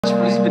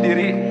Please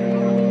berdiri,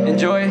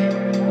 enjoy.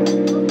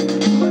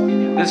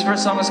 This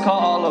first song is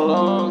called All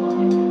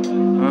Alone.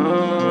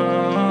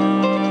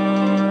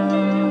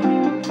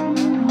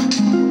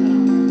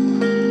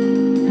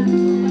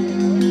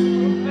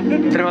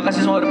 Terima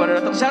kasih semua udah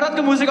pada datang. Shout out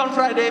ke Music on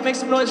Friday. Make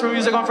some noise for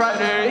Music on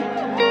Friday.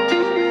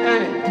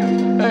 Hey,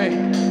 hey,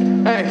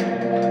 hey.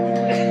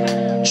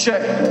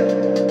 Check.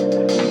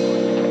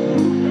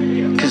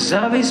 Cause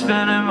I be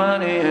spending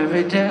money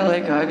every day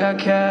like I got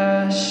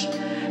cash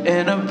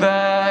in a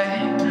bag,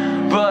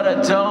 but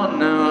I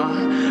don't know,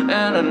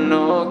 and I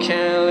know I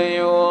can't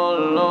leave you all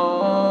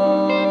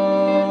alone.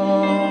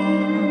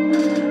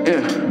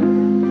 Yeah,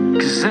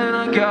 cause then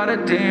I got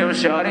a DM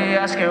shawty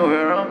asking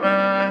where I'm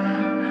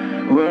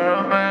at,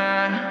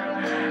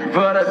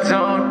 but I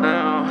don't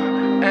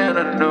know, and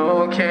I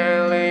know I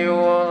can't leave you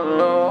all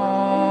alone.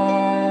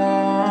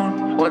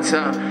 One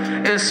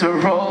time, it's a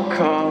roll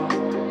call,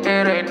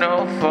 it ain't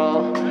no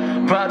fault.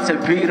 About to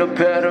be the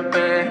better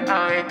man,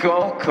 I ain't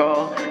gon'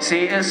 call.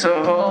 See, it's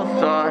a whole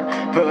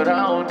thought, but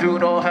I don't do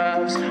no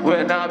halves.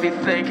 When I be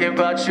thinking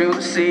about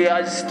you, see,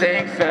 I just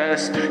think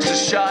fast. So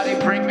shawty,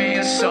 bring me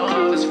a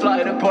song, let's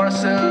fly to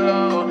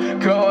Barcelona.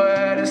 Go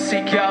ahead and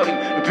seek out it,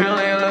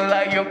 Billy look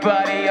like your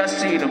body. I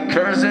see them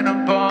curves and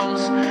them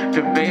bones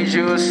that made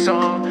you a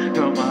song.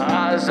 Got my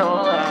eyes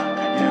on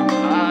lie, yeah,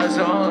 my eyes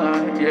on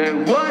lie, yeah,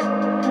 what?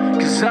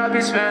 Cause I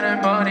be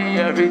spending money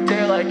every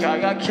day like I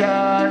got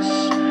cash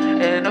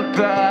in a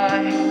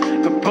bag,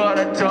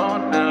 but I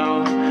don't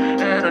know,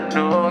 and I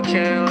know I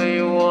can't leave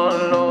you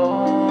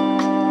alone.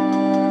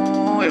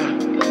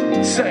 Yeah.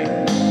 Say,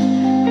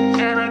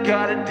 and I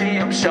got a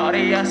DM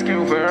shawty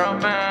asking where I'm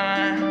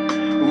at.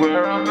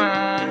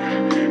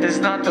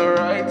 It's not the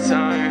right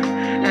time,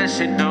 and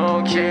she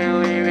know I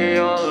can't leave me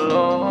all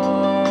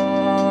alone.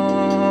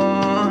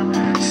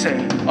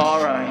 Say,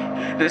 alright.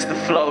 This the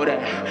flow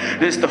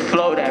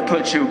that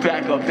put you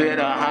back up in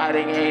a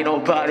hiding. Ain't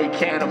nobody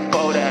can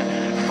afford that.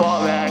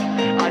 Fall back,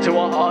 I just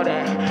want all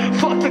that.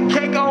 Fuck the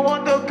cake, I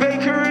want the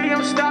bakery.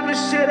 I'm stopping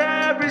shit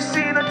at every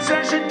scene.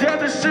 Attention,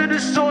 deficit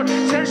is sore.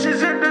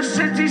 Tensions in the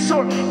city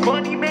sore.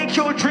 Money make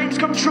your dreams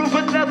come true,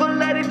 but never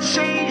let it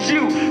change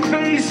you,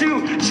 phase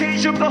you,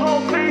 change up the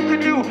whole faith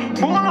in you.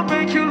 Wanna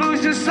make you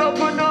lose yourself,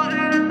 but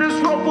nothing in this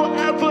world will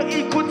ever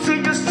equal to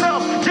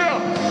yourself.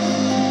 Yeah,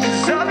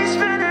 cause I be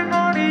spending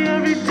money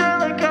every day.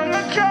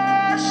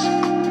 Cash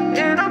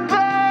in a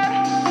bag,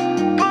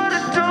 but I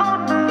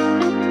don't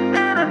know,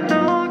 and I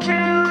know I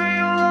can't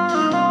leave you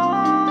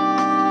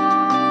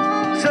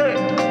alone. Say,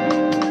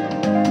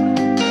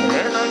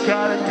 and I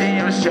got a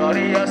DM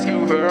shawty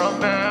asking where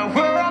I'm at,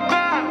 but I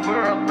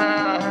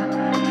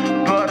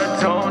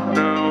don't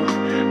know,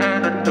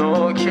 and I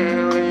know I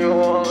can't leave you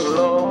all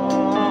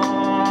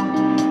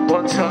alone.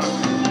 One time,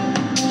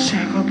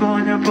 check up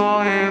on your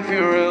boy if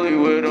you're really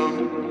with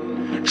him.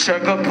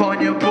 Check up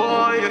on your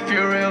boy if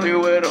you're really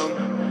with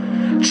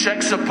him.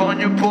 Checks up on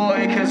your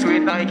boy cause we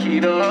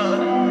Nike'd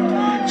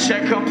up.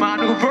 Check out my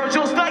new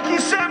Virgil's Nike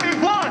sent me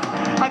one.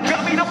 I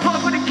got me the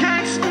plug with the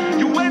gangs.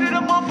 You waited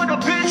a month for the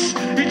bitch.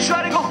 You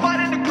try to go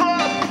fight in the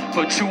club,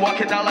 but you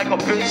walking out like a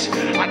bitch.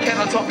 I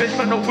cannot talk bitch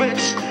from the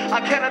witch. I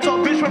cannot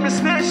talk bitch from the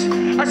snitch.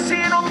 I see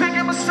it on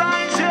picking my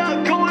signs,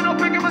 yeah. Going up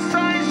picking my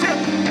signs, yeah.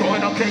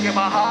 Going up taking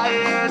my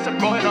highest. I'm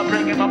going up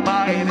bringing my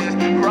Midas.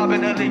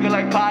 Robbing illegal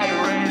like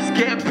pirates.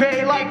 Getting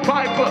paid like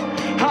Piper.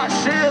 Hot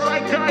shit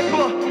like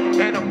diaper.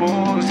 And the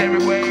moves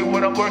every way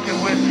what I'm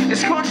working with.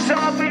 It's crunch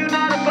time for you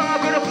not to buy,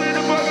 but I'm in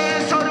the burger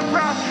and so the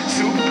proud.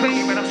 Super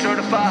clean and I'm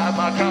certified.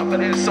 My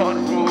confidence on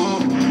the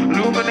roof.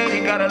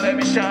 Illuminating, gotta let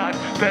me shine.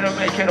 Better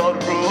make it all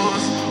the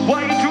rules.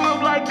 Why you do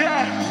it like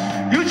that?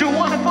 You just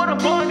want it for the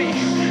money.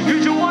 You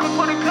just want it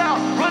for the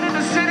clout. Running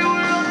the city, we're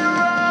on the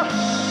road.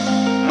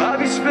 I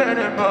be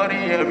spending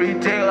money every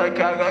day like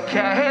I got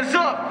cash. Hands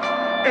up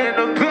in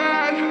the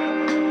bag,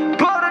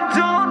 but I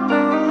don't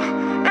know,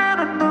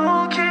 and I know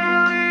I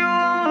can't leave you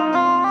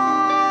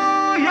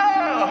alone.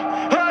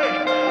 Yeah, hey,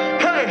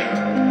 hey.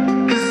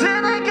 Cause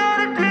then I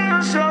got a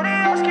DM shawty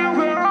asking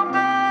where I'm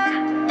at,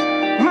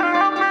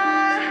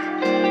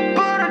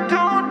 but I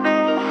don't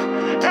know,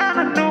 and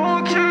I know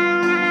I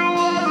can't leave you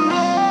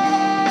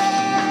alone.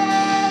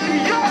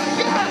 Yeah,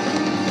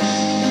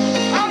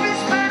 yeah. I be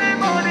spending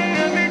money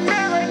every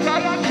day like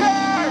I got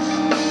cash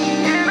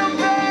in a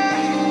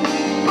bag,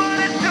 but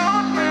I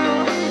don't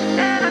know,